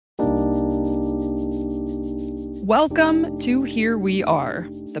Welcome to Here We Are,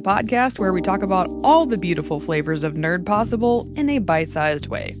 the podcast where we talk about all the beautiful flavors of nerd possible in a bite-sized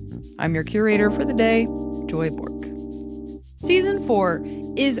way. I'm your curator for the day, Joy Bork. Season 4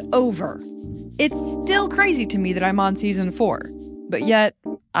 is over. It's still crazy to me that I'm on season 4, but yet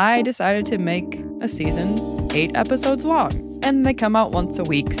I decided to make a season 8 episodes long, and they come out once a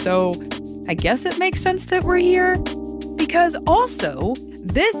week, so I guess it makes sense that we're here. Because also,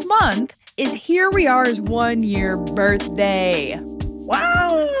 this month is Here We Are's 1-year birthday.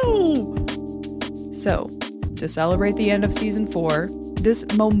 Wow! So, to celebrate the end of season 4, this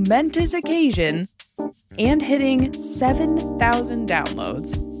momentous occasion, and hitting 7,000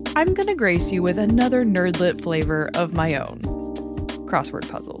 downloads, I'm gonna grace you with another nerdlit flavor of my own: crossword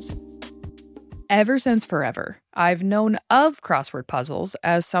puzzles. Ever since forever, I've known of crossword puzzles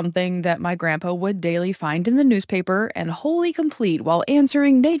as something that my grandpa would daily find in the newspaper and wholly complete while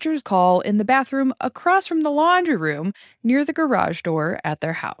answering nature's call in the bathroom across from the laundry room near the garage door at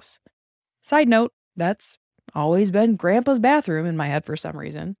their house. Side note, that's always been Grandpa's bathroom in my head for some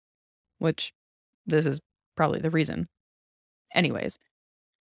reason, which this is probably the reason. Anyways,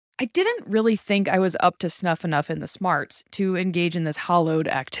 I didn't really think I was up to snuff enough in the smarts to engage in this hollowed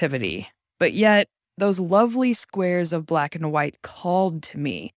activity. But yet, those lovely squares of black and white called to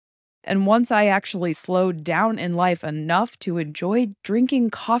me. And once I actually slowed down in life enough to enjoy drinking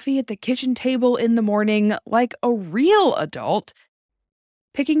coffee at the kitchen table in the morning like a real adult,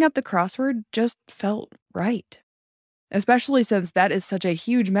 picking up the crossword just felt right. Especially since that is such a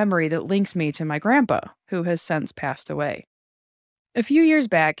huge memory that links me to my grandpa, who has since passed away. A few years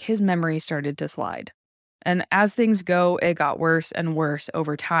back, his memory started to slide. And as things go, it got worse and worse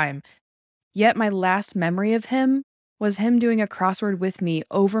over time. Yet my last memory of him was him doing a crossword with me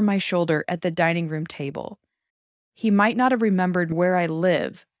over my shoulder at the dining room table. He might not have remembered where I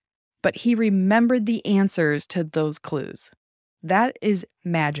live, but he remembered the answers to those clues. That is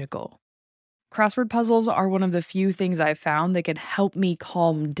magical. Crossword puzzles are one of the few things I've found that can help me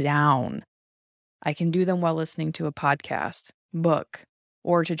calm down. I can do them while listening to a podcast, book,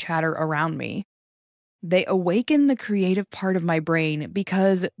 or to chatter around me. They awaken the creative part of my brain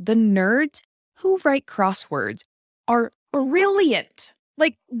because the nerds who write crosswords are brilliant.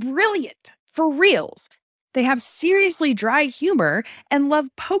 Like, brilliant. For reals. They have seriously dry humor and love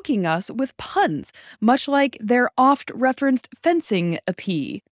poking us with puns, much like their oft-referenced fencing EP.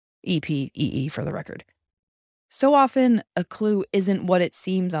 E-P-E-E for the record. So often, a clue isn't what it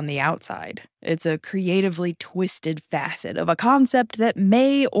seems on the outside. It's a creatively twisted facet of a concept that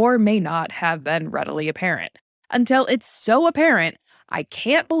may or may not have been readily apparent. Until it's so apparent, I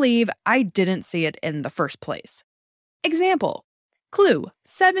can't believe I didn't see it in the first place. Example: clue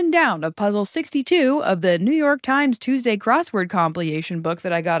 7 down of puzzle 62 of the New York Times Tuesday crossword compilation book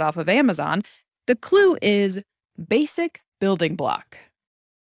that I got off of Amazon. The clue is basic building block.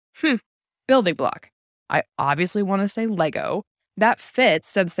 Building block. I obviously want to say Lego. That fits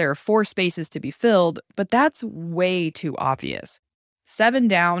since there are 4 spaces to be filled, but that's way too obvious. 7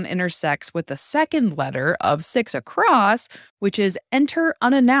 down intersects with the second letter of 6 across, which is enter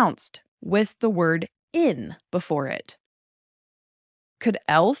unannounced, with the word in before it. Could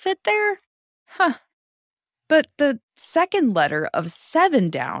L fit there? But the second letter of 7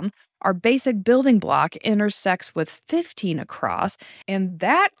 down, our basic building block, intersects with 15 across, and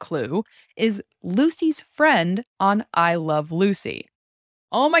that clue is Lucy's friend on I Love Lucy.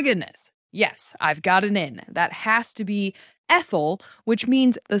 Oh my goodness. Yes, I've got an in. That has to be Ethel, which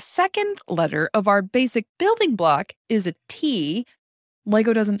means the second letter of our basic building block is a T.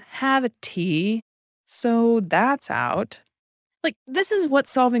 Lego doesn't have a T, so that's out. Like, this is what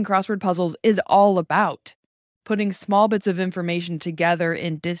solving crossword puzzles is all about. Putting small bits of information together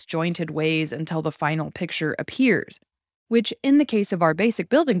in disjointed ways until the final picture appears, which in the case of our basic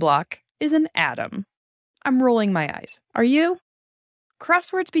building block is an atom. I'm rolling my eyes. Are you?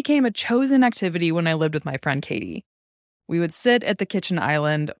 Crosswords became a chosen activity when I lived with my friend Katie. We would sit at the kitchen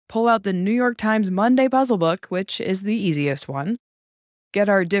island, pull out the New York Times Monday puzzle book, which is the easiest one, get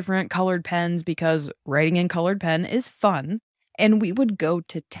our different colored pens because writing in colored pen is fun, and we would go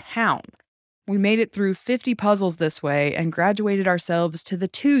to town. We made it through 50 puzzles this way and graduated ourselves to the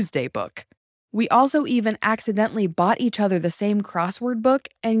Tuesday book. We also even accidentally bought each other the same crossword book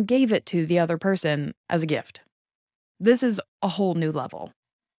and gave it to the other person as a gift. This is a whole new level.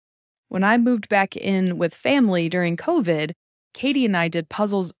 When I moved back in with family during COVID, Katie and I did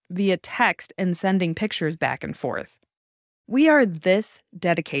puzzles via text and sending pictures back and forth. We are this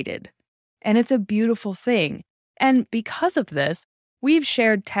dedicated, and it's a beautiful thing. And because of this, we've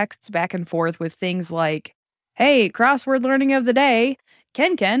shared texts back and forth with things like, hey, crossword learning of the day,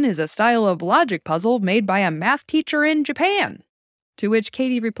 Kenken is a style of logic puzzle made by a math teacher in Japan. To which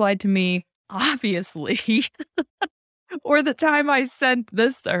Katie replied to me, obviously, or the time I sent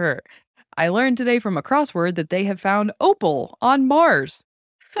this to her. I learned today from a crossword that they have found opal on Mars.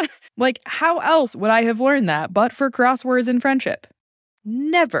 Like, how else would I have learned that but for crosswords and friendship?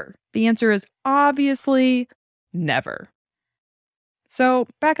 Never. The answer is obviously never. So,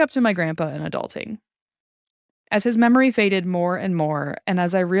 back up to my grandpa and adulting. As his memory faded more and more, and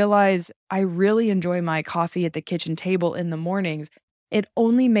as I realized I really enjoy my coffee at the kitchen table in the mornings, it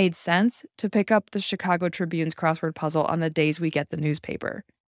only made sense to pick up the Chicago Tribune's crossword puzzle on the days we get the newspaper.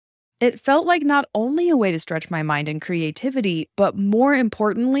 It felt like not only a way to stretch my mind and creativity, but more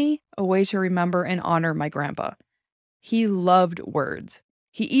importantly, a way to remember and honor my grandpa. He loved words.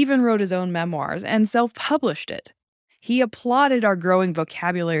 He even wrote his own memoirs and self-published it. He applauded our growing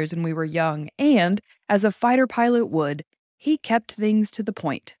vocabularies when we were young, and, as a fighter pilot would, he kept things to the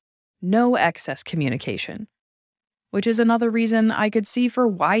point. No excess communication. Which is another reason I could see for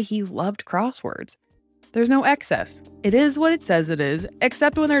why he loved crosswords. There's no excess. It is what it says it is,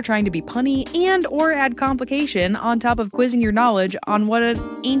 except when they're trying to be punny and or add complication on top of quizzing your knowledge on what an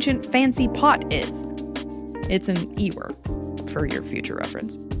ancient fancy pot is. It's an E-word for your future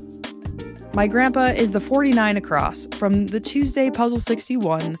reference. My grandpa is the 49 across from the Tuesday Puzzle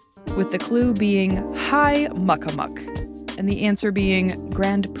 61, with the clue being Hi Muckamuck, and the answer being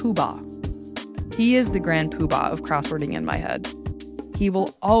Grand Poobah. He is the Grand Poobah of crosswording in my head. He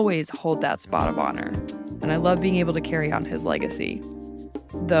will always hold that spot of honor, and I love being able to carry on his legacy.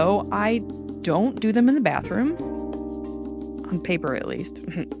 Though I don't do them in the bathroom. On paper, at least.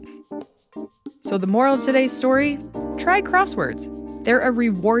 So the moral of today's story? Try crosswords. They're a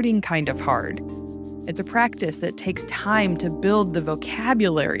rewarding kind of hard. It's a practice that takes time to build the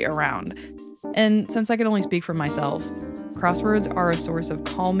vocabulary around. And since I can only speak for myself, crosswords are a source of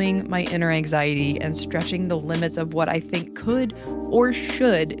calming my inner anxiety and stretching the limits of what I think could or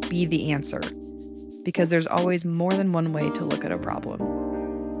should be the answer. Because there's always more than one way to look at a problem.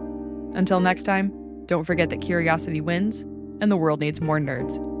 Until next time, don't forget that curiosity wins and the world needs more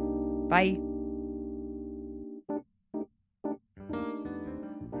nerds. Bye.